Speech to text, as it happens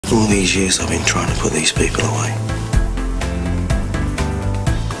All these years I've been trying to put these people away.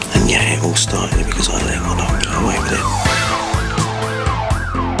 And yeah, it all started because I let on and got away with it.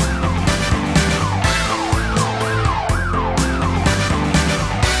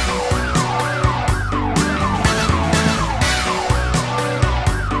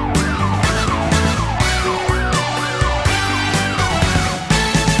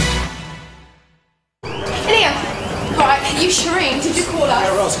 You Shireen, did you call us?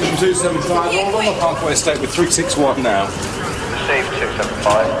 Yeah, Ross, from 275. Hold on the Parkway Estate with 361 now. Received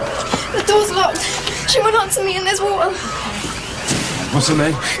 275. The door's locked. She went on to me and there's water. What's her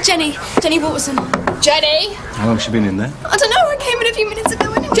name? Jenny. Jenny Waterson. Jenny? How long's she been in there? I don't know. I came in a few minutes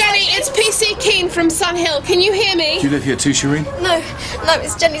ago. Jenny, it's PC Keane from Sunhill. Can you hear me? Do you live here too, Shireen? No,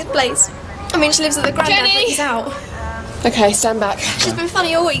 it's Jenny's place. I mean, she lives at the granddad, but he's out. Okay, stand back. She's been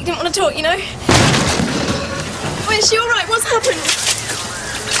funny all week. Didn't want to talk, you know. Is she all right? What's happened?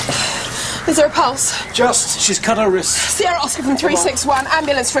 Is there a pulse? She's cut her wrist. Sierra Oscar from 361,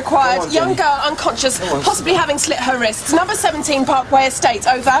 ambulance required. Young girl unconscious, possibly having slit her wrists. Number 17 Parkway Estate,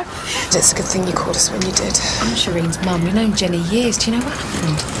 over. It's a good thing you called us when you did. I'm Shireen's mum. We've known Jenny years. Do you know what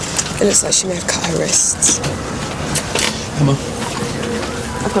happened? It looks like she may have cut her wrists. Come on.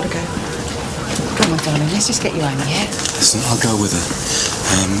 I've got to go. Come on, darling. Let's just get you home, yeah? Listen, I'll go with her.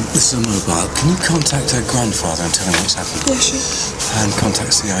 This is a mobile. Can you contact her grandfather and tell him what's happened? Yeah, sure. And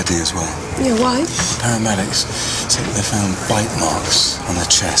contact CID as well. Yeah, why? Paramedics say that they found bite marks on her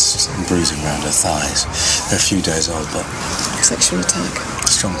chest and bruising around her thighs. They're a few days old, but... Sexual attack.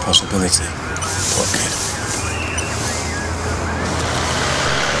 Strong possibility. Poor kid.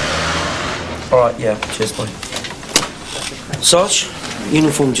 Alright, yeah, cheers, boy. Sarge,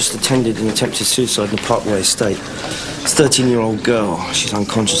 uniform just attended an attempted suicide in the Parkway Estate. It's a 13-year-old girl. She's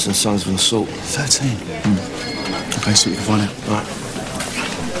unconscious and signs of an assault. 13? Okay, so you can find out. Right.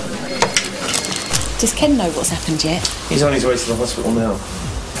 Does Ken know what's happened yet? He's on his way to the hospital now.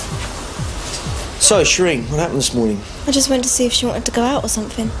 So, Shireen, what happened this morning? I just went to see if she wanted to go out or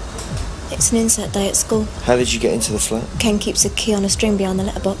something. It's an insert day at school. How did you get into the flat? Ken keeps a key on a string behind the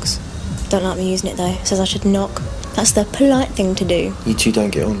letterbox. Don't like me using it though. Says I should knock. That's the polite thing to do. You two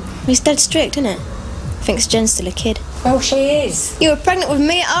don't get on. He's dead strict, isn't it? Thinks Jen's still a kid. Well, she is. You were pregnant with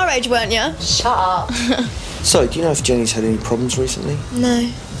me at our age, weren't you? Shut up. So, do you know if Jenny's had any problems recently?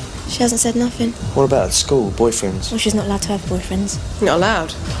 No. She hasn't said nothing. What about at school? Boyfriends? Well, she's not allowed to have boyfriends. Not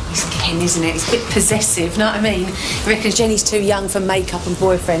allowed. It's Ken, isn't it? It's a bit possessive, know what I mean? He reckons Jenny's too young for makeup and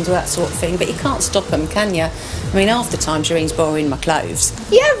boyfriends or that sort of thing, but you can't stop them, can you? I mean, half the time Shireen's borrowing my clothes.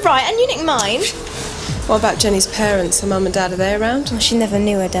 Yeah, right, and you nicked mine. What about Jenny's parents? Her mum and dad, are they around? Well, she never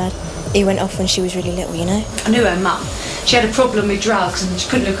knew her dad. He went off when she was really little, you know. I knew her mum. She had a problem with drugs and she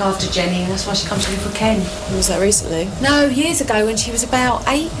couldn't look after Jenny, and that's why she comes to live with Ken. Was that recently? No, years ago when she was about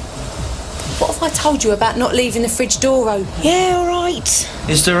 8. What have I told you about not leaving the fridge door open? Yeah, all right.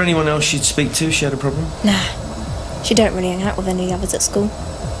 Is there anyone else she'd speak to if she had a problem? Nah. She don't really hang out with any of the others at school.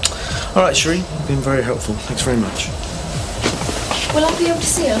 All right, Shireen, you've been very helpful. Thanks very much. Will I be able to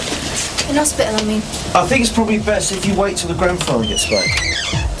see her? In hospital, I mean. I think it's probably best if you wait till the grandfather gets back.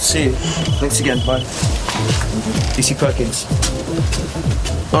 See you. Thanks again. Bye. DC Perkins.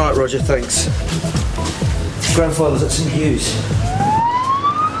 All right, Roger, thanks. Grandfather's at St Hughes.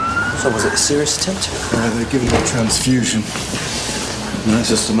 So was it a serious attempt? They're giving her a transfusion. No, it's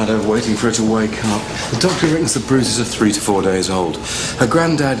just a matter of waiting for her to wake up. The doctor reckons the bruises are 3 to 4 days old. Her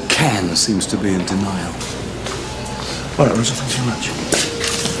granddad, Ken, seems to be in denial. All right, Roger, thanks very much.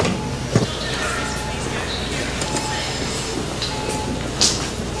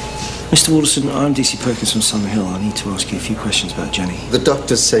 Mr. Waterson, I'm DC Perkins from Sunhill. I need to ask you a few questions about Jenny. The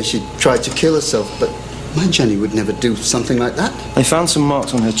doctors say she tried to kill herself, but my Jenny would never do something like that. They found some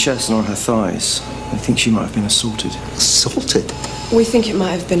marks on her chest and on her thighs. They think she might have been assaulted. Assaulted? We think it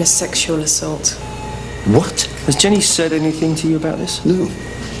might have been a sexual assault. What? Has Jenny said anything to you about this? No,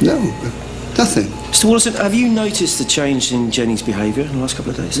 nothing. Mr. Waterson, have you noticed the change in Jenny's behaviour in the last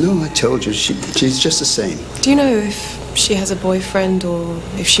couple of days? No, I told you, she's just the same. Do you know if she has a boyfriend or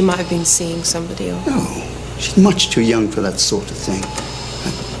if she might have been seeing somebody or... No, she's much too young for that sort of thing.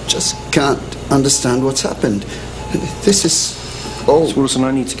 I just can't understand what's happened. This is all... Mr. Waterson,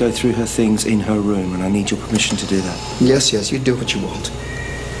 I need to go through her things in her room and I need your permission to do that. Yes, you do what you want.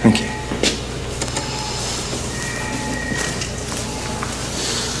 Thank you.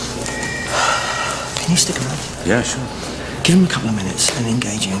 Can you stick around? Yeah, sure. Give him a couple of minutes and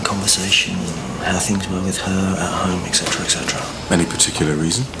engage in conversation, how things were with her at home, etc., etc. Any particular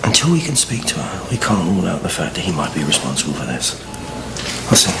reason? Until we can speak to her, we can't rule out the fact that he might be responsible for this.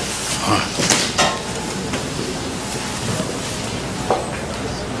 I'll see. All right.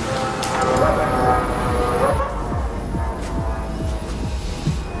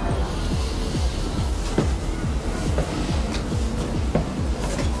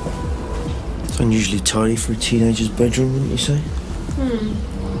 tidy for a teenager's bedroom, wouldn't you say?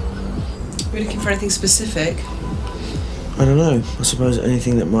 We're looking for anything specific. I don't know. I suppose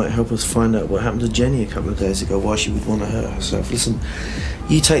anything that might help us find out what happened to Jenny a couple of days ago, why she would want to hurt herself. Listen,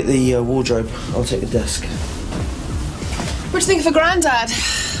 you take the wardrobe, I'll take the desk. What do you think of a Grandad?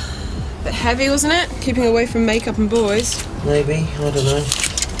 Bit heavy, wasn't it? Keeping away from makeup and boys. Maybe, I don't know.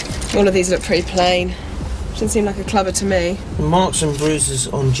 All of these look pretty plain. Doesn't seem like a clubber to me. Marks and bruises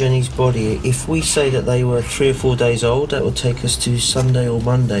on Jenny's body. If we say that they were 3 or 4 days old, that would take us to Sunday or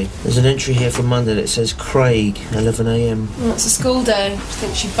Monday. There's an entry here for Monday that says Craig, 11 a.m. Well, it's a school day. I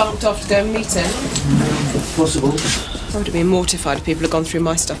think she bunked off to go and meet him. Possible. I would have been mortified if people had gone through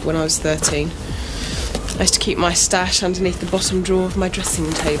my stuff when I was 13. I used to keep my stash underneath the bottom drawer of my dressing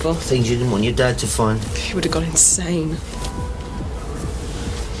table. Things you didn't want your dad to find. He would have gone insane.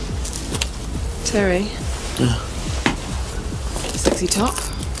 Terry. Yeah. Sexy top.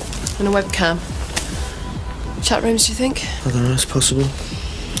 And a webcam. Chat rooms, do you think? I don't know, it's possible.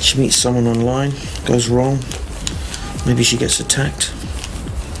 She meets someone online, goes wrong. Maybe she gets attacked.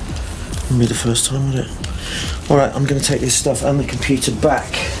 Wouldn't be the first time, would it? Alright, I'm going to take this stuff and the computer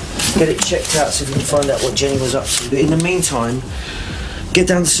back. Get it checked out so we can find out what Jenny was up to. But in the meantime, get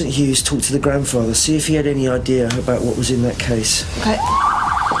down to St Hugh's, talk to the grandfather, see if he had any idea about what was in that case. Okay.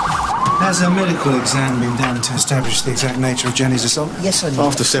 Has a medical exam been done to establish the exact nature of Jenny's assault? Yes, I know.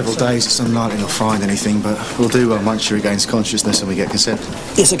 After several days, it's unlikely we'll find anything, but we'll do well once she regains consciousness and we get consent.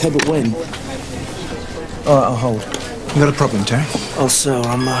 Yes, okay, but when? Alright, I'll hold. You got a problem, Terry? Oh, sir,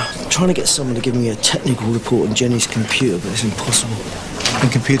 I'm trying to get someone to give me a technical report on Jenny's computer, but it's impossible. And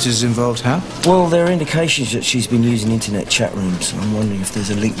computers involved how? Well, there are indications that she's been using internet chat rooms. I'm wondering if there's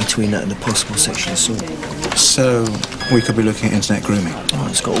a link between that and a possible sexual assault. So, we could be looking at internet grooming. Oh,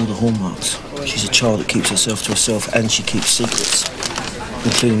 it's got all the hallmarks. She's a child that keeps herself to herself and she keeps secrets,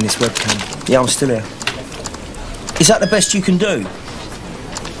 including this webcam. Yeah, I'm still here. Is that the best you can do?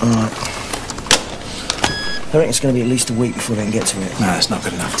 All right. I reckon it's going to be at least a week before they can get to it. No, that's not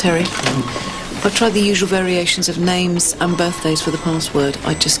good enough. Terry, I've tried the usual variations of names and birthdays for the password.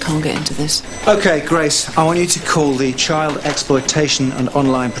 I just can't get into this. OK, Grace, I want you to call the Child Exploitation and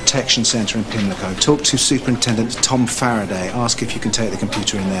Online Protection Centre in Pimlico. Talk to Superintendent Tom Faraday. Ask if you can take the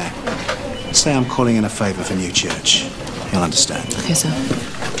computer in there. Say I'm calling in a favour for Newchurch. He'll understand. OK, sir.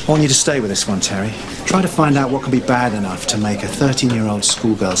 I want you to stay with this one, Terry. Try to find out what can be bad enough to make a 13-year-old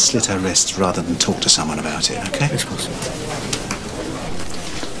schoolgirl slit her wrists rather than talk to someone about it, OK? Yes, possible.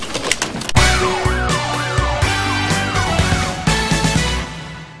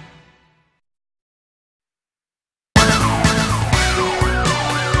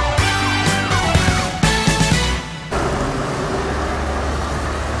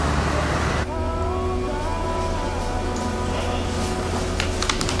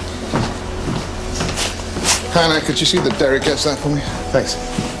 Hannah, could you see that Derek gets that for me? Thanks.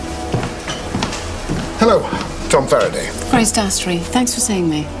 Hello, Tom Faraday. Grace Dastry, thanks for seeing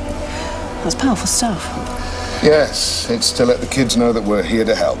me. That's powerful stuff. Yes, it's to let the kids know that we're here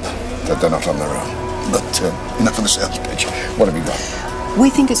to help, that they're not on their own. But enough of the sales pitch. What have you got? We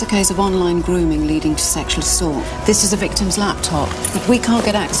think it's a case of online grooming leading to sexual assault. This is a victim's laptop, but we can't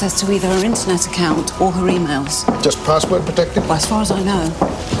get access to either her internet account or her emails. Just password protected? Well, as far as I know.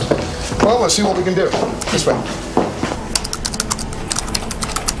 Well, let's see what we can do. This way.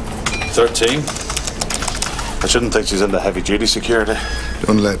 13. I shouldn't think she's under heavy-duty security.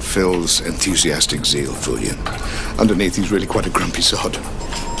 Don't let Phil's enthusiastic zeal fool you. Underneath, he's really quite a grumpy sod.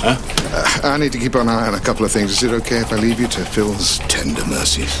 Huh? I need to keep an eye on a couple of things. Is it okay if I leave you to Phil's tender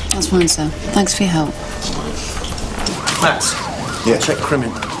mercies? That's fine, sir. Thanks for your help. Max. Yeah. Check crimin.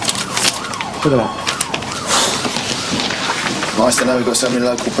 Look at that. Nice to know we've got so many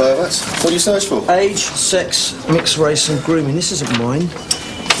local perverts. What do you search for? Age, sex, mixed race and grooming. This isn't mine.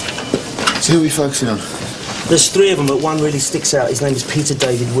 So who are we focusing on? There's 3 of them, but one really sticks out. His name is Peter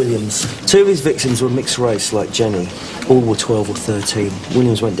David Williams. 2 of his victims were mixed race, like Jenny. All were 12 or 13.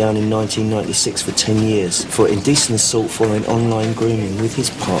 Williams went down in 1996 for 10 years for indecent assault following online grooming with his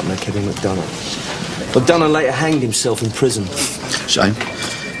partner, Kevin McDonough. McDonough later hanged himself in prison. Shame.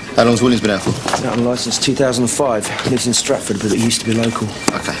 How long's Williams been out for? Out on licence 2005. Lives in Stratford, but it used to be local.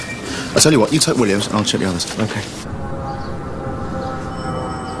 OK. I'll tell you what, you take Williams and I'll check the others. OK.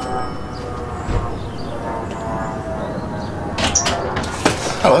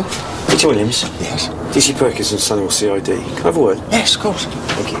 Hello. Peter Williams? Yes. DC Perkins and Sunwell CID. Can I have a word? Yes, of course.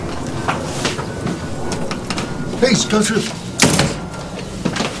 Thank you. Please, go through.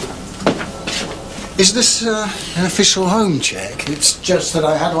 Is this an official home check? It's just that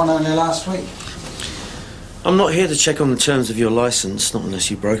I had one only last week. I'm not here to check on the terms of your licence, not unless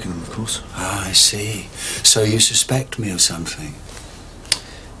you've broken them, of course. Ah, I see. So you suspect me of something?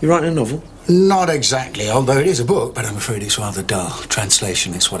 You're writing a novel? Not exactly, although it is a book, but I'm afraid it's rather dull.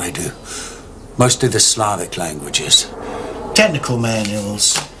 Translation is what I do. Mostly the Slavic languages. Technical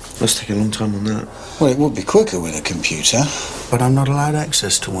manuals. Must take a long time on that. Well, it would be quicker with a computer, but I'm not allowed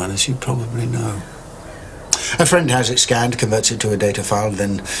access to one, as you probably know. A friend has it scanned, converts it to a data file,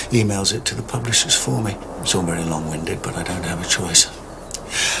 then emails it to the publishers for me. It's all very long-winded, but I don't have a choice.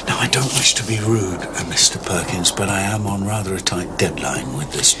 Now, I don't wish to be rude, Mr. Perkins, but I am on rather a tight deadline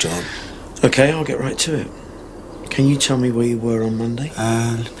with this job. OK, I'll get right to it. Can you tell me where you were on Monday?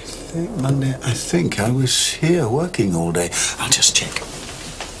 Let me think. Monday, I think I was here working all day. I'll just check.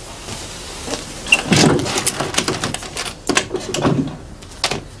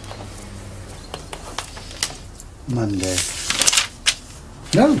 Monday.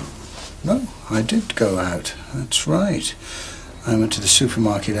 No, I did go out. That's right. I went to the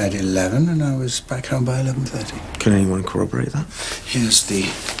supermarket at 11 and I was back home by 11:30. Can anyone corroborate that? Here's the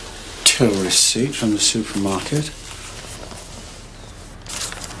till receipt from the supermarket.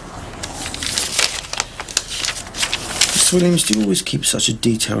 Mr. Williams, do you always keep such a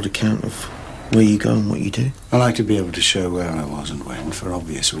detailed account of where you go and what you do? I like to be able to show where I was and when, for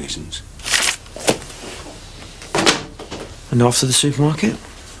obvious reasons. And after the supermarket?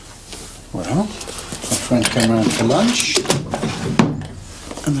 Well, my friend came round for lunch,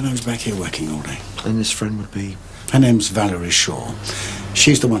 and then I was back here working all day. And this friend would be? Her name's Valerie Shaw.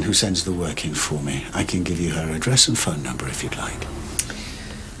 She's the one who sends the work in for me. I can give you her address and phone number if you'd like.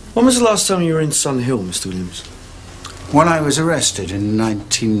 When was the last time you were in Sun Hill, Mr. Williams? When I was arrested in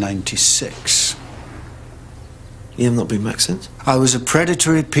 1996. You have not been back since? I was a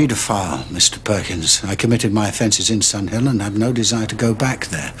predatory paedophile, Mr. Perkins. I committed my offences in Sun Hill and have no desire to go back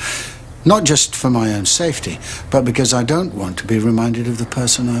there. Not just for my own safety, but because I don't want to be reminded of the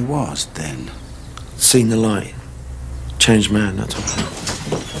person I was then. Seen the light. Changed man, that's all.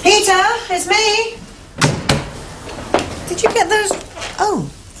 Peter, it's me. Did you get those? Oh.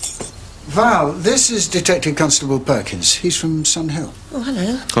 Val, this is Detective Constable Perkins. He's from Sun Hill. Oh,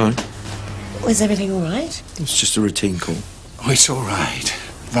 hello. Hi. Was everything all right? It's just a routine call. Oh, it's all right.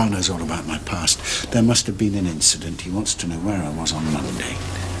 Val knows all about my past. There must have been an incident. He wants to know where I was on Monday.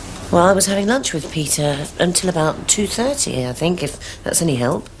 Well, I was having lunch with Peter until about 2:30, I think, if that's any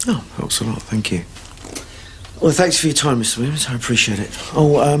help. Oh, helps a lot, thank you. Well, thanks for your time, Mr. Williams. I appreciate it.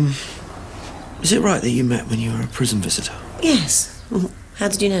 Oh, is it right that you met when you were a prison visitor? Yes. How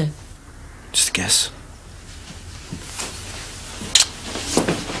did you know? Just a guess.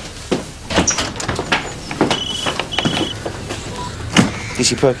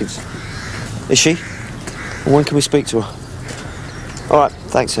 DC Perkins. Is she? When can we speak to her? All right,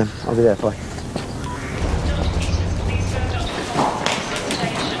 thanks, Em. I'll be there, bye.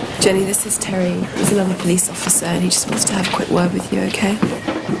 Jenny, this is Terry. He's another police officer and he just wants to have a quick word with you, OK?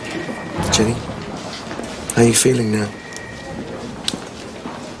 Jenny, how are you feeling now?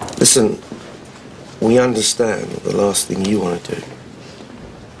 Listen, we understand that the last thing you want to do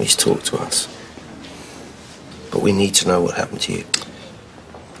is talk to us. But we need to know what happened to you.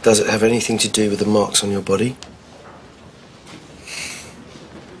 Does it have anything to do with the marks on your body?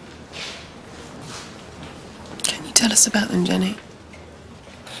 Can you tell us about them, Jenny?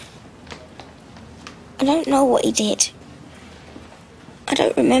 I don't know what he did. I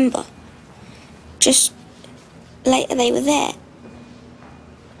don't remember. Just later they were there.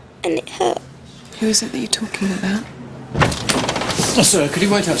 And it hurt. Who is it that you're talking about? Oh, sir, could you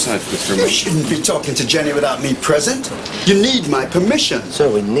wait outside for a You minute? shouldn't be talking to Jenny without me present. You need my permission.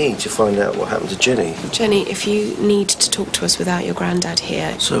 So we need to find out what happened to Jenny. Jenny, if you need to talk to us without your granddad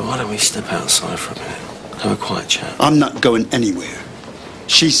here... So why don't we step outside for a minute? Have a quiet chat. I'm not going anywhere.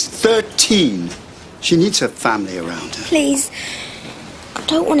 She's 13. She needs her family around her. Please. I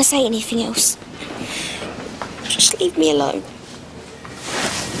don't want to say anything else. Just leave me alone.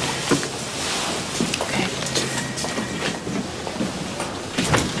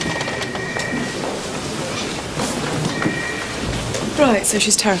 Right, so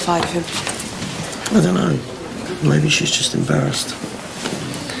she's terrified of him. I don't know. Maybe she's just embarrassed.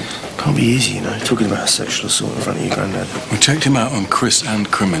 Can't be easy, you know, talking about sexual assault in front of your granddad. We checked him out on Chris and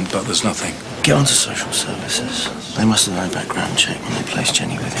Crement, but there's nothing. Get onto social services. They must have had a background check when they placed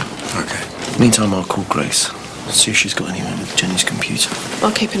Jenny with him. Okay. Meantime, I'll call Grace. See if she's got anyone with Jenny's computer.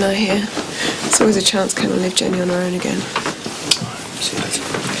 I'll keep an eye here. There's always a chance Ken will leave Jenny on her own again. See you later.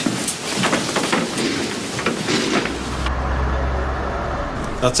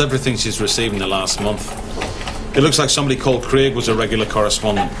 That's everything she's received in the last month. It looks like somebody called Craig was a regular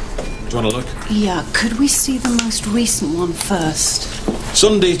correspondent. Do you want to look? Yeah, could we see the most recent one first?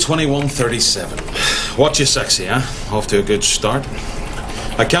 Sunday, 21:37. Watch you sexy, huh? Off to a good start.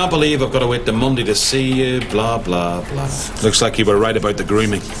 I can't believe I've got to wait till Monday to see you, blah, blah, blah. Looks like you were right about the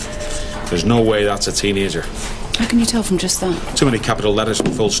grooming. There's no way that's a teenager. How can you tell from just that? Too many capital letters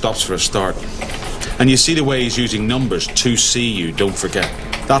and full stops for a start. And you see the way he's using numbers, to see you, don't forget.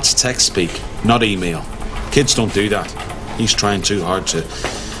 That's text speak, not email. Kids don't do that. He's trying too hard to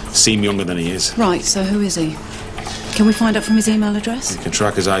seem younger than he is. Right, so who is he? Can we find out from his email address? You can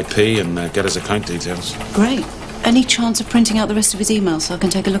track his IP and get his account details. Great. Any chance of printing out the rest of his emails so I can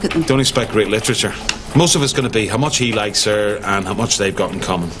take a look at them? Don't expect great literature. Most of it's going to be how much he likes her and how much they've got in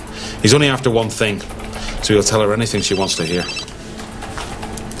common. He's only after one thing, so he'll tell her anything she wants to hear.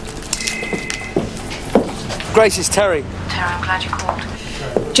 Grace, it's Terry. Terry, I'm glad you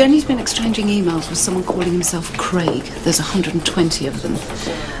called. Jenny's been exchanging emails with someone calling himself Craig. There's 120 of them.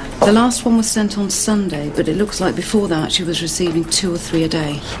 The last one was sent on Sunday, but it looks like before that she was receiving 2 or 3 a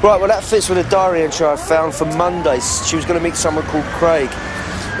day. Right, well, that fits with a diary entry I found for Monday. She was going to meet someone called Craig.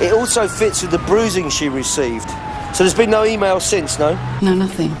 It also fits with the bruising she received. So there's been no email since, no? No,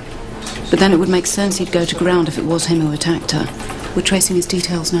 nothing. But then it would make sense he'd go to ground if it was him who attacked her. We're tracing his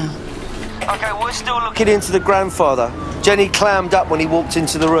details now. OK, we're still looking into the grandfather. Jenny clammed up when he walked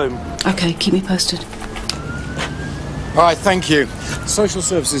into the room. OK, keep me posted. All right, thank you. Social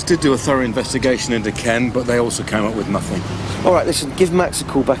Services did do a thorough investigation into Ken, but they also came up with nothing. All right, listen, give Max a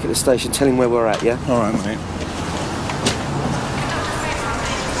call back at the station, tell him where we're at, yeah? All right, mate.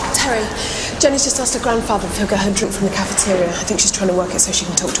 Terry, Jenny's just asked her grandfather if he'll get her drink from the cafeteria. I think she's trying to work it so she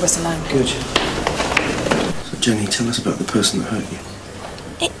can talk to us alone. Good. So, Jenny, tell us about the person that hurt you.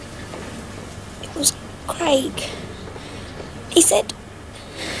 It was Craig. He said...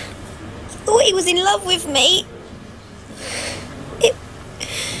 I thought he was in love with me.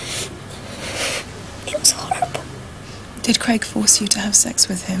 It was horrible. Did Craig force you to have sex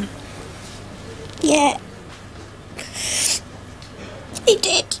with him? Yeah. He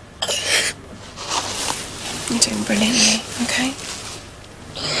did. You're doing brilliantly, okay?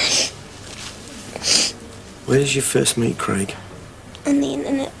 Where did you first meet Craig? On the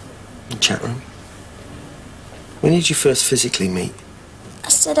internet. The chat room? When did you first physically meet? I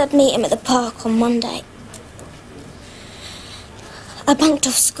said I'd meet him at the park on Monday. I bunked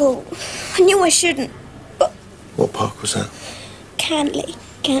off school. I knew I shouldn't, but... What park was that? Canley.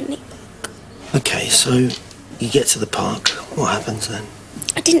 OK, so you get to the park. What happens then?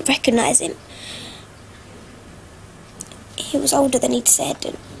 I didn't recognise him. He was older than he'd said,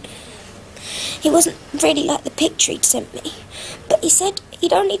 and he wasn't really like the picture he'd sent me. But he said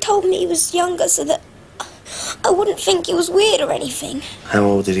he'd only told me he was younger so that I wouldn't think he was weird or anything. How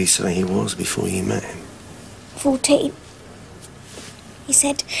old did he say he was before you met him? 14. He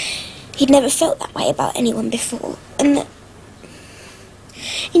said he'd never felt that way about anyone before, and that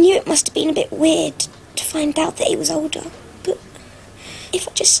he knew it must have been a bit weird to find out that he was older, but if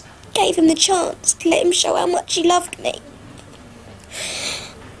I just gave him the chance to let him show how much he loved me.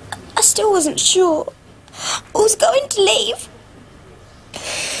 I still wasn't sure. I was going to leave,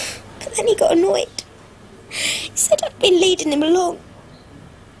 but then he got annoyed. He said I'd been leading him along.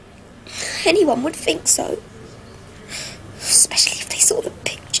 Anyone would think so. Especially if they saw the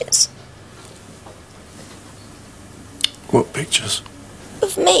pictures. What pictures?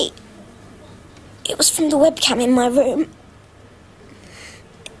 Of me. It was from the webcam in my room.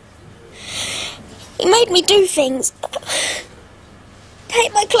 He made me do things.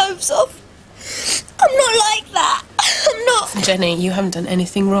 Take my clothes off. I'm not like that. I'm not. Jenny, you haven't done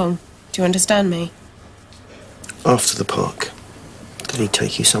anything wrong. Do you understand me? After the park, did he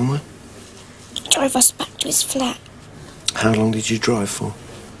take you somewhere? He drove us back to his flat. How long did you drive for?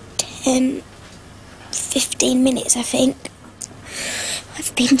 10, 15 minutes, I think.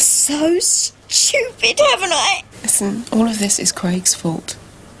 I've been so stupid, haven't I? Listen, all of this is Craig's fault.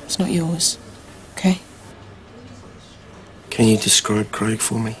 It's not yours, okay? Can you describe Craig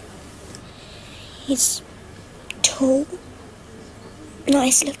for me? He's tall,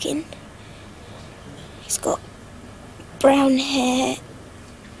 nice looking. He's got brown hair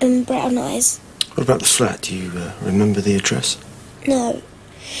and brown eyes. What about the flat? Do you remember the address? No,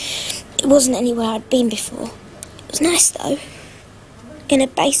 it wasn't anywhere I'd been before. It was nice though. In a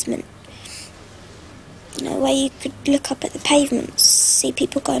basement. You know, where you could look up at the pavement, see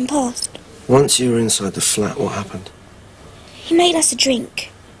people going past. Once you were inside the flat, what happened? He made us a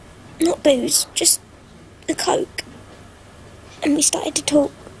drink. Not booze, just a Coke. And we started to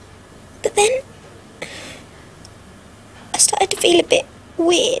talk. But then I started to feel a bit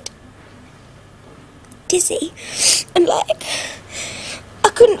weird. Dizzy. And like I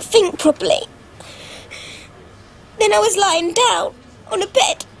couldn't think properly. Then I was lying down on a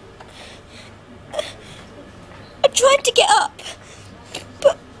bed. I tried to get up,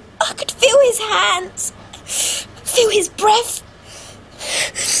 but I could feel his hands, feel his breath.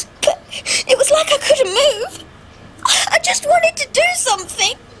 But it was like I couldn't move. I just wanted to do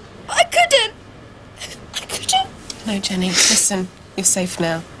something, but I couldn't. No, Jenny, listen, you're safe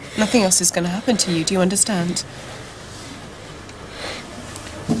now. Nothing else is going to happen to you, do you understand?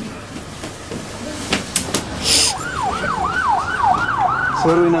 So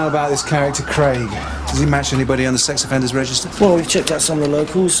what do we know about this character, Craig? Does he match anybody on the sex offenders register? Well, we've checked out some of the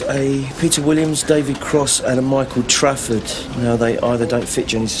locals. A Peter Williams, David Cross and a Michael Trafford. Now, they either don't fit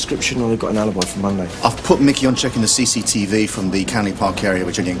Jenny's description or they've got an alibi for Monday. I've put Mickey on checking the CCTV from the Canley Park area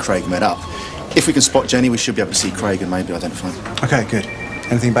where Jenny and Craig met up. If we can spot Jenny, we should be able to see Craig and maybe identify him. OK, good.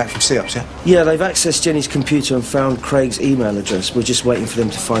 Anything back from CEOPS, yeah? Yeah, they've accessed Jenny's computer and found Craig's email address. We're just waiting for them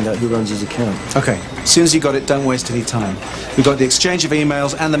to find out who runs his account. OK, as soon as you got it, don't waste any time. We've got the exchange of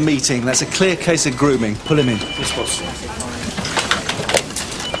emails and the meeting. That's a clear case of grooming. Pull him in. Yes, boss.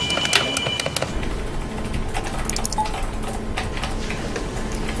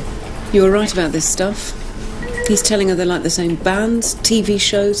 You were right about this stuff. He's telling her they like the same bands, TV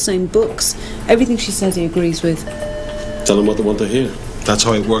shows, same books. Everything she says he agrees with. Tell them what they want to hear. That's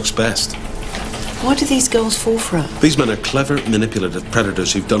how it works best. Why do these girls fall for her? These men are clever, manipulative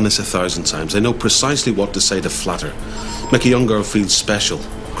predators who've done this 1,000 times. They know precisely what to say to flatter. Make a young girl feel special,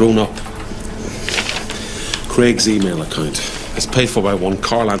 grown up. Craig's email account is paid for by one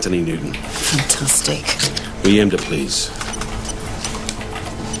Carl Anthony Newton. Fantastic. We aim to please.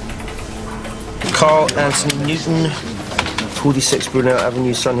 Carl Anthony Newton, 46 Brunel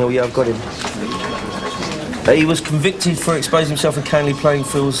Avenue, Sunhill. Yeah, I've got him. He was convicted for exposing himself in Canley playing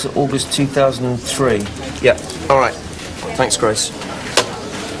fields August 2003. Yeah, all right. Thanks, Grace.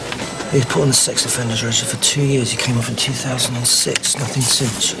 He was put on the sex offenders register for 2 years. He came off in 2006. Nothing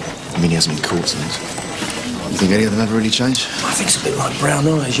since. I mean, he hasn't been caught since. You think any of them ever really change? I think it's a bit like brown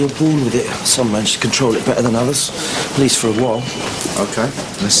eyes. You're born with it. Some manage to control it better than others. At least for a while. OK,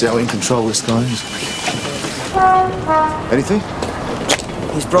 let's see how in control this guy is. Anything?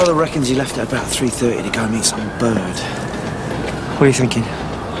 His brother reckons he left at about 3:30 to go meet some bird. What are you thinking?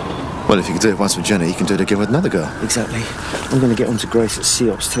 Well, if you can do it once with Jenny, you can do it again with another girl. Exactly. I'm going to get on to Grace at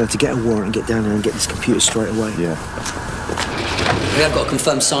CEOPS, tell her to get a warrant and get down there and get this computer straight away. Yeah. We have got a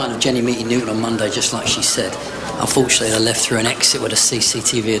confirmed sighting of Jenny meeting Newton on Monday, just like she said. Unfortunately, they left through an exit where the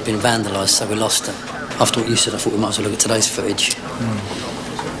CCTV had been vandalised, so we lost her. After what you said, I thought we might as well look at today's footage.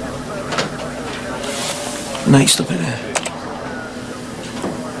 Nate, stop it there.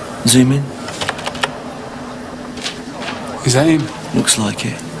 Zoom in. Is that him? Looks like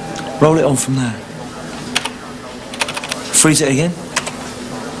it. Roll it on from there. Freeze it again.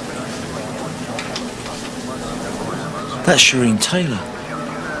 That's Shireen Taylor.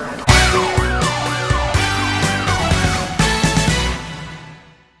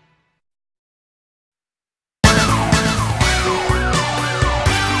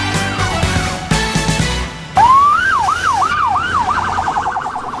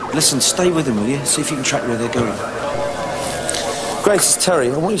 Listen, stay with them, will you? See if you can track where they're going. Grace, it's Terry.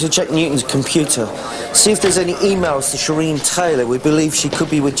 I want you to check Newton's computer. See if there's any emails to Shireen Taylor. We believe she could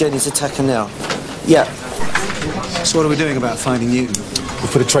be with Jenny's attacker now. Yeah. So what are we doing about finding Newton? We've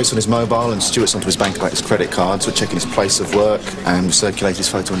put a trace on his mobile and Stuart's onto his bank about his credit cards. We're checking his place of work and we circulate his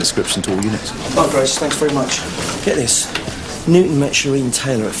photo and description to all units. Oh, Grace, thanks very much. Get this. Newton met Shireen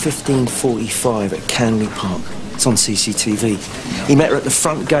Taylor at 15:45 at Canley Park. It's on CCTV. He met her at the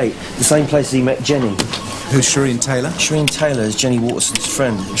front gate, the same place as he met Jenny. Who's Shireen Taylor? Shireen Taylor is Jenny Waterson's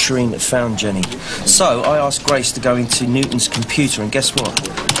friend, and Shireen that found Jenny. So I asked Grace to go into Newton's computer, and guess what?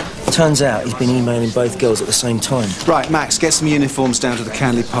 Turns out he's been emailing both girls at the same time. Right, Max, get some uniforms down to the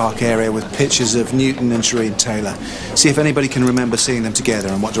Canley Park area with pictures of Newton and Shireen Taylor. See if anybody can remember seeing them together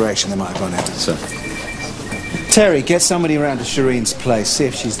and what direction they might have gone in. Sir. Terry, get somebody around to Shireen's place, see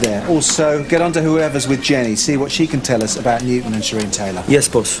if she's there. Also, get on to whoever's with Jenny, see what she can tell us about Newton and Shireen Taylor. Yes,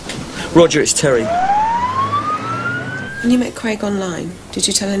 boss. Roger, it's Terry. When you met Craig online, did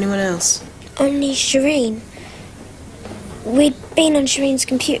you tell anyone else? Only Shireen. We'd been on Shireen's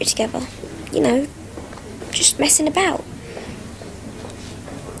computer together. You know, just messing about.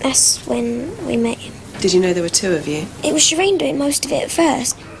 That's when we met him. Did you know there were two of you? It was Shireen doing most of it at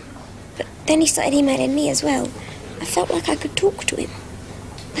first. But then he started emailing me as well. I felt like I could talk to him.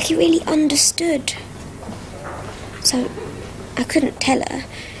 Like he really understood. So I couldn't tell her,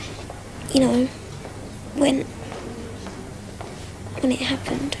 you know, when it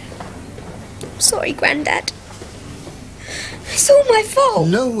happened. I'm sorry, Grandad. It's all my fault.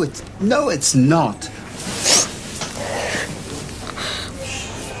 No, it's not.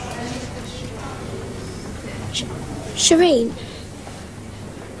 Shireen,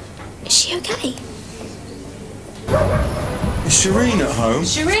 is she okay? Is Shireen at home?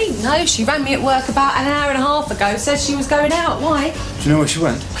 Shireen? No, she rang me at work about an hour and a half ago, said she was going out. Why? Do you know where she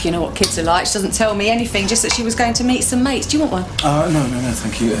went? You know what kids are like. She doesn't tell me anything, just that she was going to meet some mates. Do you want one? No,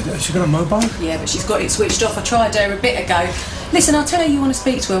 thank you. Has she got a mobile? Yeah, but she's got it switched off. I tried her a bit ago. Listen, I'll tell her you want to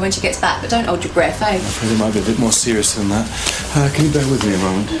speak to her when she gets back, but don't hold your breath, eh? I feel it might be a bit more serious than that. Can you bear with me a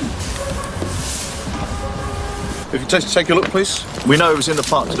moment? If you take a look, please. We know it was in the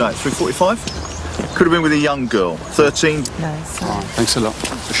park today at 3:45. Could have been with a young girl, 13. No, thanks a lot.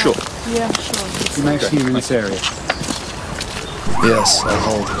 Sure. Yeah, sure. You may have seen him in this area. Yes, I'll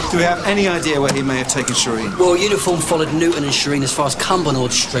hold. Do we have any idea where he may have taken Shireen? Well, uniform followed Newton and Shireen as far as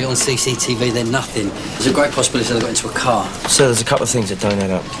Cumbernauld Street on CCTV, then nothing. There's a great possibility they got into a car. So there's a couple of things that don't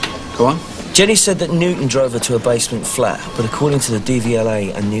add up. Go on. Jenny said that Newton drove her to a basement flat, but according to the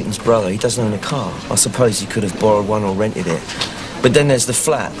DVLA and Newton's brother, he doesn't own a car. I suppose he could have borrowed one or rented it. But then there's the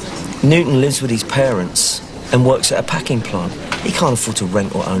flat. Newton lives with his parents and works at a packing plant. He can't afford to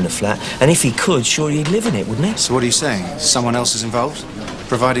rent or own a flat, and if he could, surely he'd live in it, wouldn't he? So what are you saying? Someone else is involved?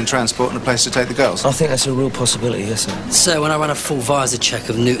 Providing transport and a place to take the girls? I think that's a real possibility, yes, sir. So when I ran a full visor check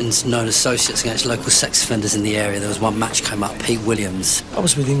of Newton's known associates against local sex offenders in the area, there was one match came up, Pete Williams. I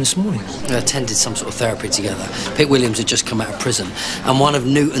was with him this morning. They attended some sort of therapy together. Pete Williams had just come out of prison, and one of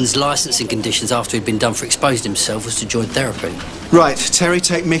Newton's licensing conditions after he'd been done for exposing himself was to join therapy. Right, Terry,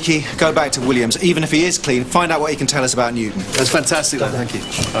 take Mickey, go back to Williams. Even if he is clean, find out what he can tell us about Newton. That's fantastic, lad. Thank you.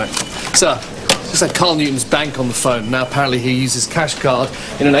 All right. Sir, just had Carl Newton's bank on the phone. Now, apparently, he used his cash card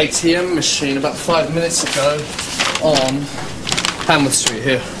in an ATM machine about 5 minutes ago on Hamworth Street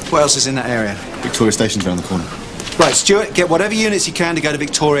here. What else is in that area? Victoria Station's around the corner. Right, Stuart, get whatever units you can to go to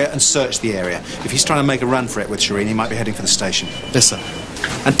Victoria and search the area. If he's trying to make a run for it with Shireen, he might be heading for the station. Yes, sir.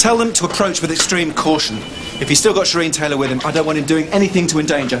 And tell them to approach with extreme caution. If he's still got Shireen Taylor with him, I don't want him doing anything to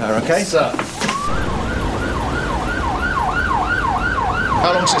endanger her, okay? Yes, sir.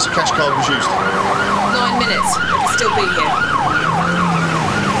 How long since the cash card was used? 9 minutes. It'll still be here.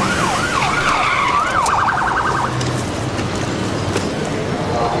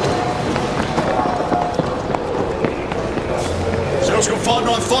 Zero got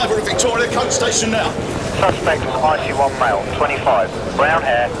 595. We're at Victoria Coach Station now. Suspect was IC1 male, 25, brown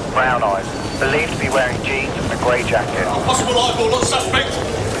hair, brown eyes, believed to be wearing jeans and a grey jacket. Possible eyeball on suspect.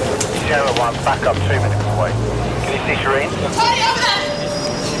 01, back up 2 minutes away. Can you see Shireen? Hey, over there!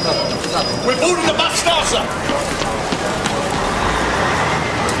 We're boarding the bus now, sir.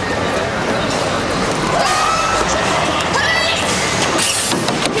 Police!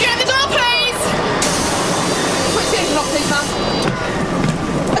 Can you get the door, please? Put the engine off, please, ma'am.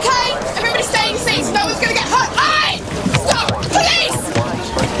 Okay, everybody stay in your seats. No one's going to get hurt. Hey! Stop! Police!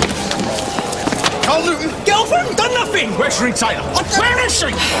 Carl Newton, get off him! Done nothing! Where's Shireen Taylor? Where is she?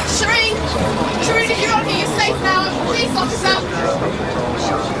 Shireen! Shireen, if you're on here, you're safe now. Police officer!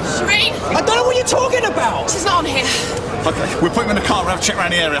 Shireen! I don't know what you're talking about! She's not on here. Okay, we'll put him in the car and have a check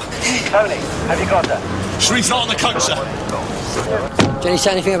around the area. Tony, have you got her? Shireen's not on the coach, sir. Jenny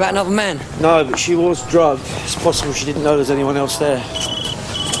say anything about another man? No, but she was drugged. It's possible she didn't know there's anyone else there.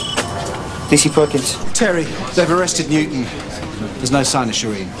 DC Perkins. Terry, they've arrested Newton. There's no sign of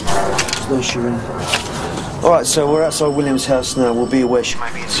Shireen. There's no Shireen. All right, so we're outside Williams' house now. We'll be aware she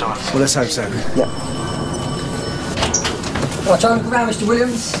may be inside. Well, let's hope so. Yeah. Right, time to go round, Mr.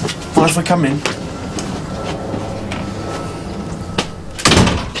 Williams. Mind if I come in?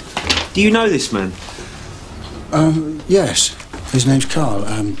 Do you know this man? Yes. His name's Carl.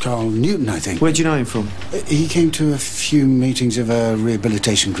 Carl Newton, I think. Where'd you know him from? He came to a few meetings of a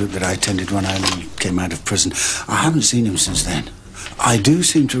rehabilitation group that I attended when I came out of prison. I haven't seen him since then. I do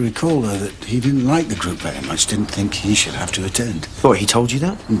seem to recall, though, that he didn't like the group very much, didn't think he should have to attend. What, he told you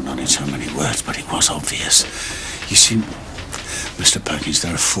that? Not in so many words, but it was obvious. You see, Mr. Perkins,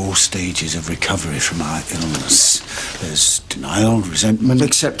 there are 4 stages of recovery from our illness. There's denial, resentment...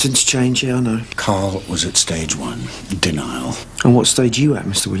 Acceptance, change, yeah, I know. Carl was at stage 1, denial. And what stage are you at,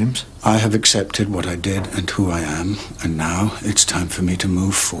 Mr. Williams? I have accepted what I did and who I am, and now it's time for me to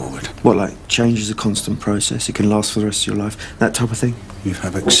move forward. What, like, change is a constant process? It can last for the rest of your life? That type of thing? You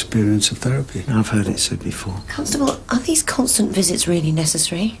have experience of therapy. I've heard it said before. Constable, are these constant visits really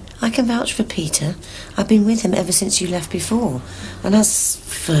necessary? I can vouch for Peter. I've been with him ever since you left before. And as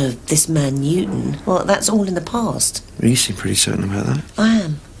for this man Newton, well, that's all in the past. You seem pretty certain about that. I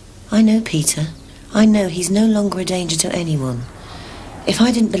am. I know Peter. I know he's no longer a danger to anyone. If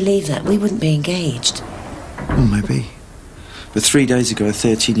I didn't believe that, we wouldn't be engaged. Well, maybe. But 3 days ago, a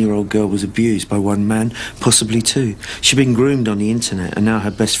 13-year-old girl was abused by one man, possibly two. She'd been groomed on the internet, and now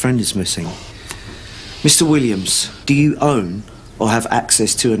her best friend is missing. Mr. Williams, do you own or have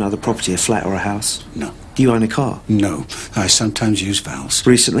access to another property, a flat or a house? No. Do you own a car? No. I sometimes use Val's.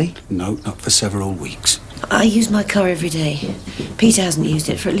 Recently? No, not for several weeks. I use my car every day. Peter hasn't used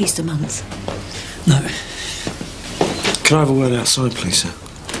it for at least a month. No. Can I have a word outside, please, sir?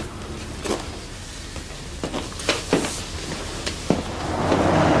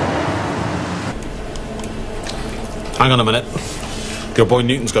 Hang on a minute. Your boy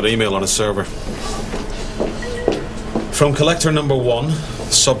Newton's got an email on his server. From collector number 1,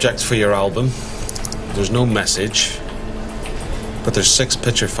 subject for your album. There's no message, but there's 6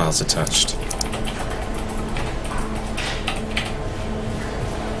 picture files attached.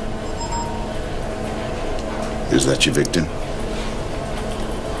 Is that your victim?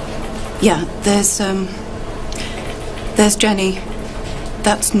 Yeah, there's Jenny,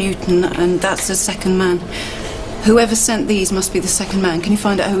 that's Newton, and that's the second man. Whoever sent these must be the second man. Can you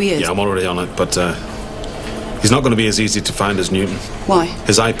find out who he is? Yeah, I'm already on it, but he's not going to be as easy to find as Newton. Why?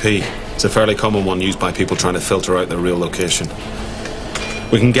 His IP is a fairly common one used by people trying to filter out their real location.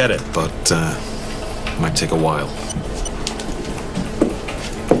 We can get it, but it might take a while.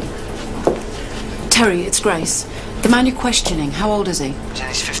 Terry, it's Grace. The man you're questioning, how old is he? He's in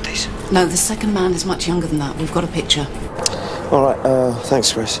his 50s. No, the second man is much younger than that. We've got a picture. All right,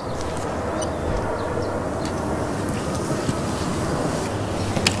 thanks, Grace.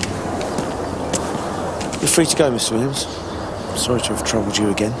 You're free to go, Mr. Williams. Sorry to have troubled you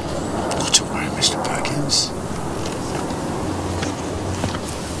again. Not to worry, Mr. Perkins.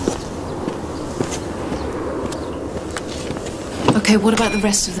 Okay, what about the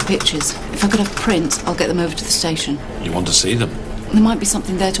rest of the pictures? If I could have prints, I'll get them over to the station. You want to see them? There might be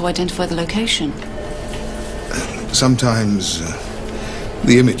something there to identify the location. Sometimes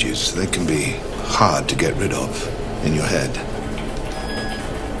the images, they can be hard to get rid of in your head.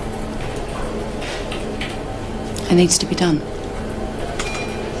 It needs to be done.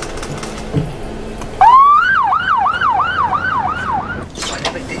 I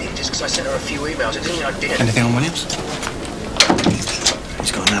never did it just because I sent her a few emails. It didn't mean I did. Anything on Williams?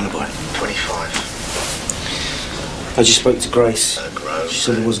 He's got an alibi. 25. I just spoke to Grace. She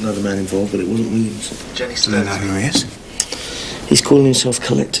said there was another man involved, but it wasn't Williams. Do they know who he is? He's calling himself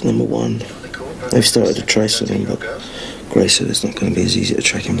Collector Number 1. They've started a trace of him, but Grace said it's not going to be as easy to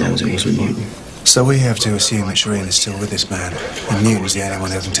track him down as it was with Newton. So we have to assume that Shireen is still with this man, and Newton's the only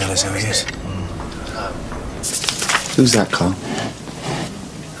one who can tell us who he is. Who's that, Carl?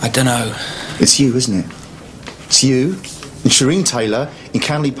 I don't know. It's you, isn't it? It's you and Shireen Taylor in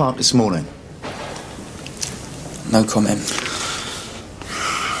Canley Park this morning. No comment.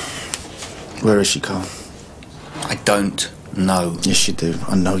 Where is she, Carl? I don't know. Yes, you do.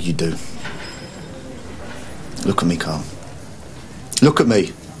 I know you do. Look at me, Carl. Look at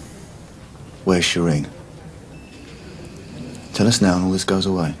me. Where's Shireen? Tell us now and all this goes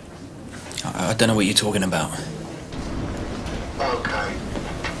away. I don't know what you're talking about. Okay.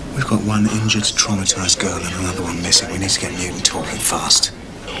 We've got one injured, traumatised girl and another one missing. We need to get Newton talking fast.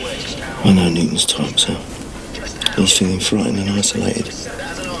 I know Newton's time's out. He's feeling frightened and isolated.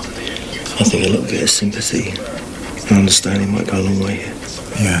 I think a little bit of sympathy and understanding might go a long way here.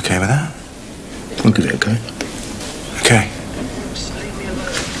 You okay with that? I'll give it a go. Okay.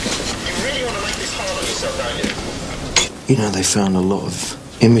 You know, they found a lot of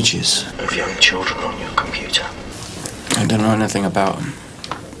images of young children on your computer. I don't know anything about them.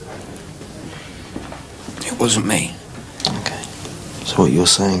 It wasn't me. Okay. So what you're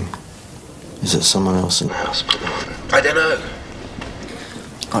saying is that someone else in the house put them on? I don't know.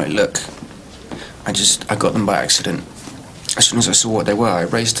 All right, look. I got them by accident. As soon as I saw what they were, I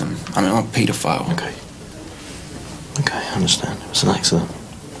erased them. I'm a paedophile. Okay. Okay, I understand. It was an accident.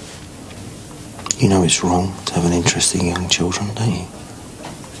 You know it's wrong to have an interest in young children, don't you?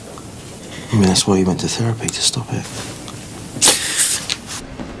 I mean, that's why you went to therapy, to stop it.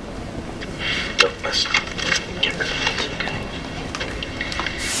 Look, let's get rid of this, okay?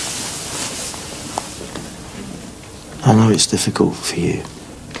 I know it's difficult for you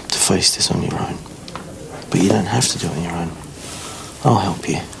to face this on your own, but you don't have to do it on your own. I'll help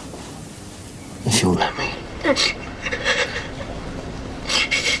you, if you'll let me.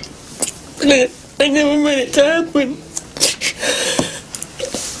 I never meant it to happen.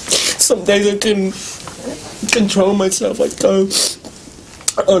 Some days I couldn't control myself. I'd go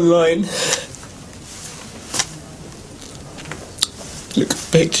online, look at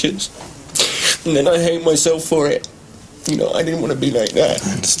pictures, and then I hate myself for it. You know, I didn't want to be like that.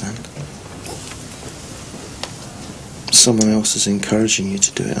 I understand. Someone else is encouraging you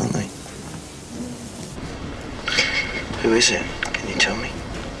to do it, aren't they? Who is it? Can you tell me?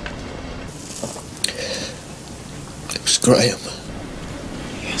 It was Graham.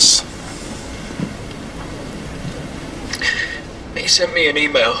 Yes. He sent me an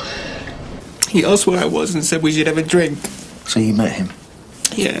email. He asked where I was and said we should have a drink. So you met him?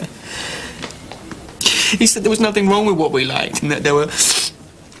 Yeah. He said there was nothing wrong with what we liked and that there were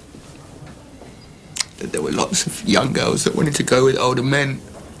lots of young girls that wanted to go with older men.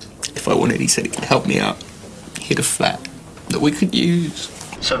 If I wanted, he said he could help me out. He had a flat that we could use.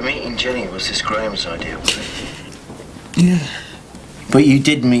 So meeting Jenny was this Graham's idea, was it? Yeah. But you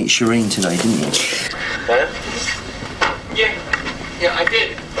did meet Shireen today, didn't you? Huh? Yeah, I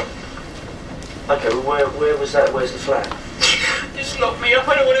did. Okay, well, where was that? Where's the flat? Just lock me up.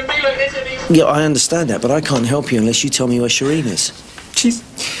 I don't want to be like this anymore. Yeah, I understand that, but I can't help you unless you tell me where Shireen is.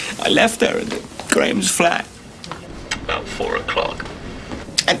 I left her at Graham's flat about 4 o'clock.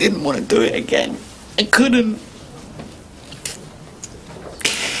 I didn't want to do it again. I couldn't.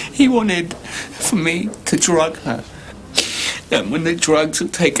 He wanted for me to drug her. Then when the drugs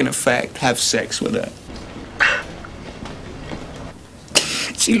have taken effect, have sex with her.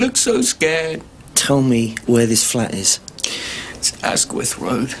 She looked so scared. Tell me where this flat is. It's Asquith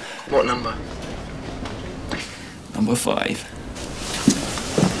Road. What number? Number 5.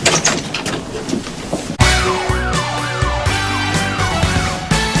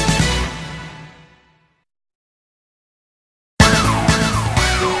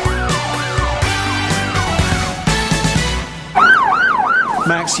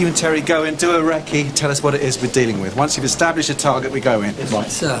 Max, you and Terry go in, do a recce, tell us what it is we're dealing with. Once you've established a target, we go in. Right.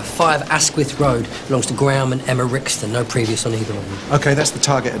 Sir, 5 Asquith Road. Belongs to Graham and Emma Rixton. No previous on either of them. OK, that's the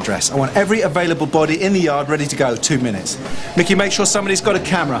target address. I want every available body in the yard ready to go. 2 minutes. Mickey, make sure somebody's got a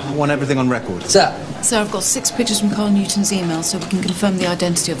camera. I want everything on record. Sir. Sir, I've got 6 pictures from Carl Newton's email so we can confirm the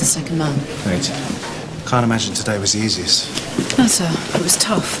identity of the second man. Great. Can't imagine today was the easiest. No, sir. It was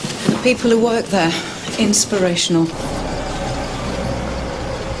tough. The people who work there, inspirational.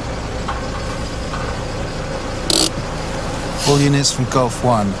 All units from Gulf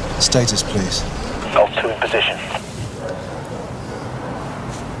 1. Status, please. Gulf 2 in position.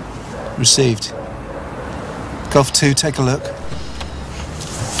 Received. Gulf 2, take a look.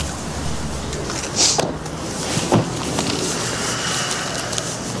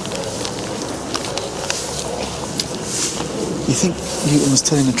 You think Newton was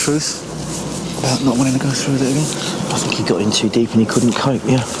telling the truth about not wanting to go through with it again? I think he got in too deep and he couldn't cope,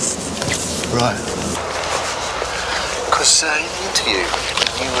 yeah. Right. Because in the interview,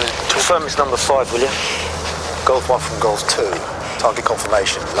 you were... Confirm it's number 5, will you? Golf 1 from Golf 2. Target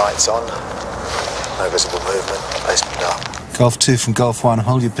confirmation. Lights on. No visible movement. Basement up. Gulf 2 from Gulf 1,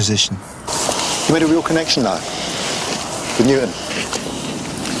 hold your position. You made a real connection, though, with Newton.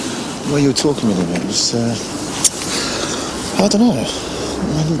 The way you were talking with him, it was, I don't know.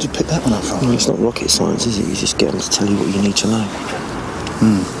 Where did you pick that one up from? Well, it's not rocket science, is it? You just get them to tell you what you need to know.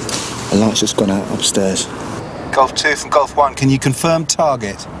 The light's just gone out upstairs. Gulf 2 from Gulf 1, can you confirm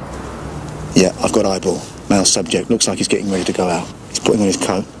target? Yeah, I've got eyeball. Male subject. Looks like he's getting ready to go out. He's putting on his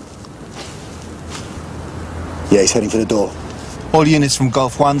coat. Yeah, he's heading for the door. All units from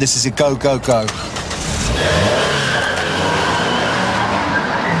Gulf 1, this is a go, go, go.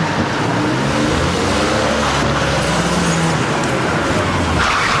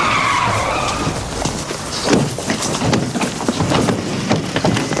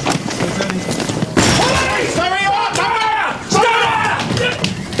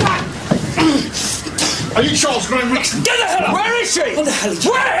 Are you Charles Graham Rixton? Get the hell up! Where is she? What the hell is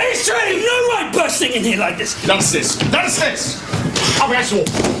Where is she? No right bursting in here like this. That's this. That's this. I'll be actual.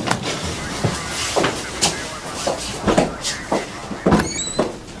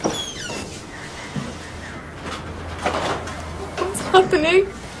 What's happening?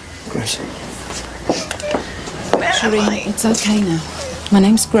 Grace. Shireen, it's okay now. My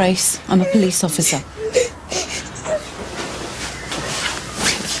name's Grace. I'm a police officer.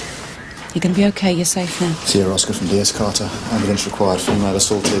 You're going to be okay. You're safe now. Sierra Oscar from DS Carter. Ambulance required. Female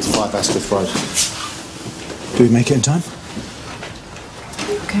assaulted. 5 Asquith Road. Do we make it in time?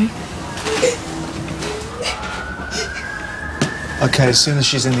 Okay. OK, as soon as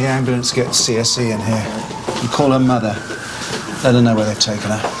she's in the ambulance, get CSE in here. You call her mother. Let her know where they've taken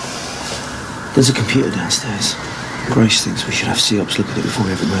her. There's a computer downstairs. Grace thinks we should have COPS look at it before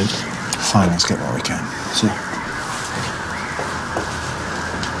we have it moved. Fine, let's get what we can. So,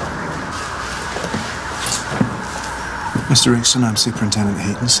 Mr. Rixton, I'm Superintendent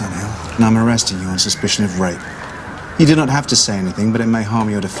Heaton, Sunhill, and I'm arresting you on suspicion of rape. You do not have to say anything, but it may harm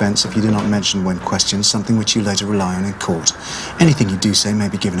your defence if you do not mention when questioned something which you later rely on in court. Anything you do say may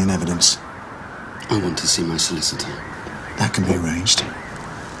be given in evidence. I want to see my solicitor. That can be arranged.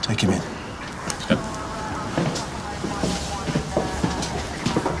 Take him in.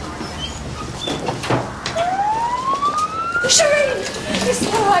 Shireen! It's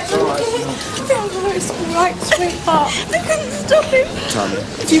all right, it's all right, sweetheart. I couldn't stop him. Tommy.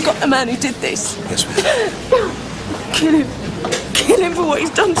 Have you got the man who did this? Yes, ma'am. Kill him. Kill him for what he's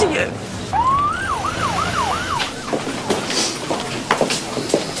done to you.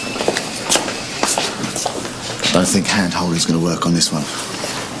 I don't think hand-holding's going to work on this one.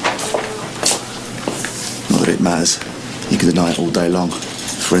 Not that it matters. He can deny it all day long.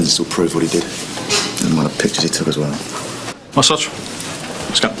 Forensics will prove what he did. And one of the pictures he took as well. My such.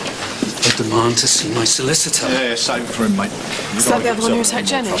 Let's go. I demand to see my solicitor. Yeah, same for him, mate. Is that the other one who attacked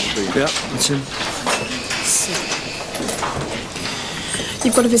Jenny? Yeah, that's him.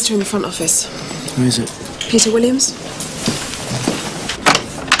 You've got a visitor in the front office. Who is it? Peter Williams.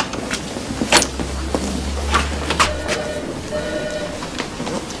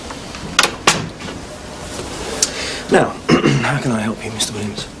 Now, how can I help you, Mr.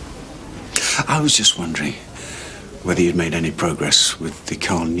 Williams? I was just wondering whether you'd made any progress with the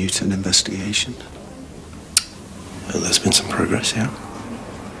Carl Newton investigation. Well, there's been some progress, yeah.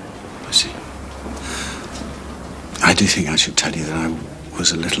 I see. I do think I should tell you that I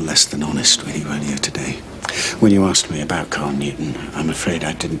was a little less than honest with you earlier today. When you asked me about Carl Newton, I'm afraid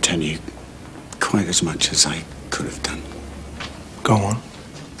I didn't tell you quite as much as I could have done. Go on.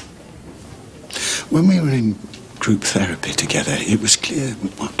 When we were in group therapy together, it was clear,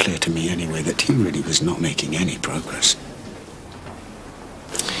 well, clear to me anyway, that he really was not making any progress.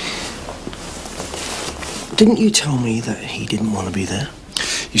 Didn't you tell me that he didn't want to be there?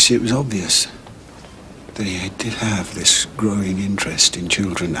 You see, it was obvious that he did have this growing interest in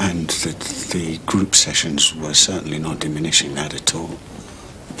children, and that the group sessions were certainly not diminishing that at all.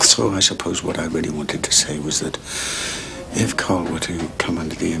 So I suppose what I really wanted to say was that if Carl were to come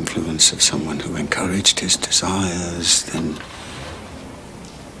under the influence of someone who encouraged his desires, then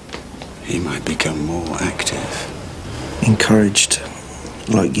he might become more active. Encouraged,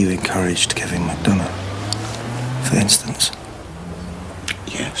 like you encouraged Kevin McDonough, for instance?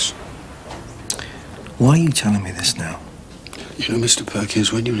 Yes. Why are you telling me this now? You know, Mr.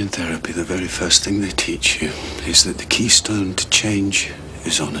 Perkins, when you're in therapy, the very first thing they teach you is that the keystone to change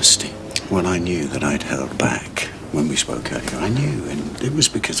is honesty. Well, I knew that I'd held back when we spoke earlier. I knew, and it was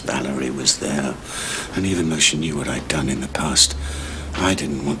because Valerie was there. And even though she knew what I'd done in the past, I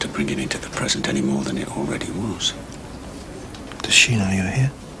didn't want to bring it into the present any more than it already was. Does she know you're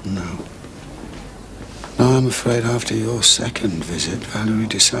here? No. No, I'm afraid after your second visit, Valerie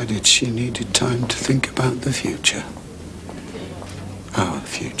decided she needed time to think about the future. Our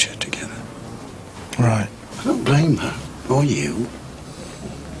future together. Right. I don't blame her, or you.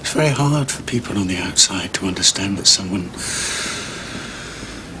 It's very hard for people on the outside to understand that someone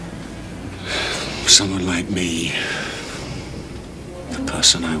like me, the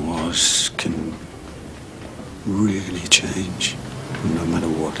person I was, can really change, no matter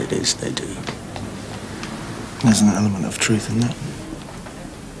what it is they do. There's an element of truth in that.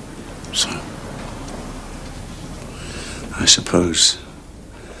 So, I suppose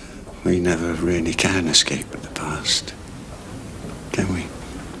we never really can escape the past, can we?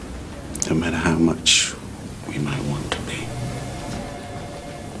 No matter how much we might want to be.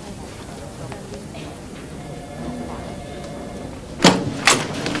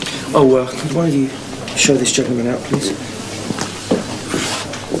 Oh, why don't you show this gentleman out, please?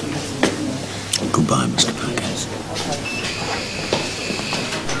 Goodbye, Mr. Perkins.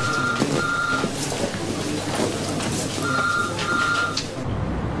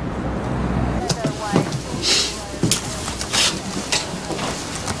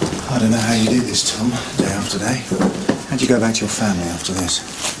 I don't know how you did this, Tom, day after day. How'd you go back to your family after this?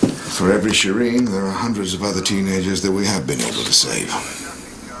 For every Shireen, there are hundreds of other teenagers that we have been able to save.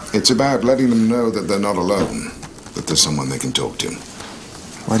 It's about letting them know that they're not alone, that there's someone they can talk to.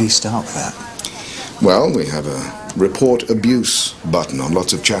 Where do you start with that? Well, we have a report abuse button on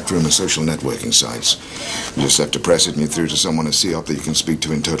lots of chat room and social networking sites. You just have to press it and you're through to someone at CEOP that you can speak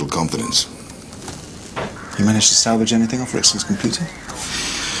to in total confidence. You managed to salvage anything off Rickson's computer?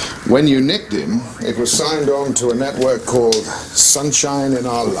 When you nicked him, it was signed on to a network called Sunshine in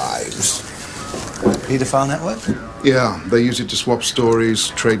Our Lives. Pedophile network? Yeah, they use it to swap stories,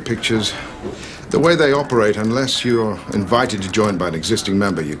 trade pictures. The way they operate, unless you're invited to join by an existing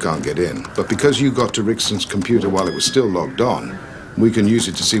member, you can't get in. But because you got to Rickson's computer while it was still logged on, we can use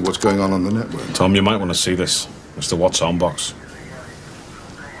it to see what's going on the network. Tom, you might want to see this. It's the What's On box.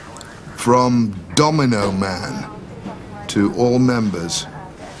 From Domino Man to all members,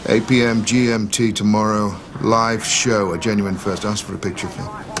 8 p.m. GMT tomorrow, live show, a genuine first. Ask for a picture, Phil.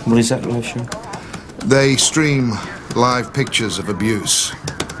 What is that live show? They stream live pictures of abuse.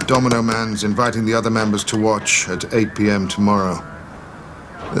 Domino Man's inviting the other members to watch at 8 p.m. tomorrow.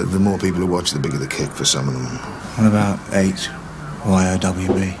 The more people who watch, the bigger the kick for some of them. What about 8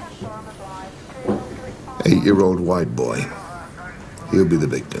 YOWB? 8-year-old white boy. He'll be the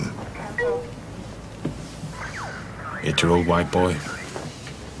victim. 8-year-old white boy.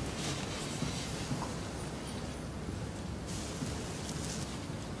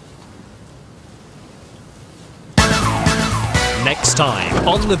 Next time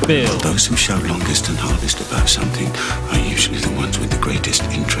on The Bill. Those who show longest and hardest about something are usually the ones with the greatest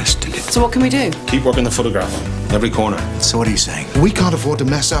interest in it. So what can we do? Keep working the photograph. Every corner. So what are you saying? We can't afford to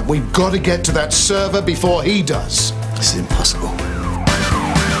mess up. We've got to get to that server before he does. This is impossible.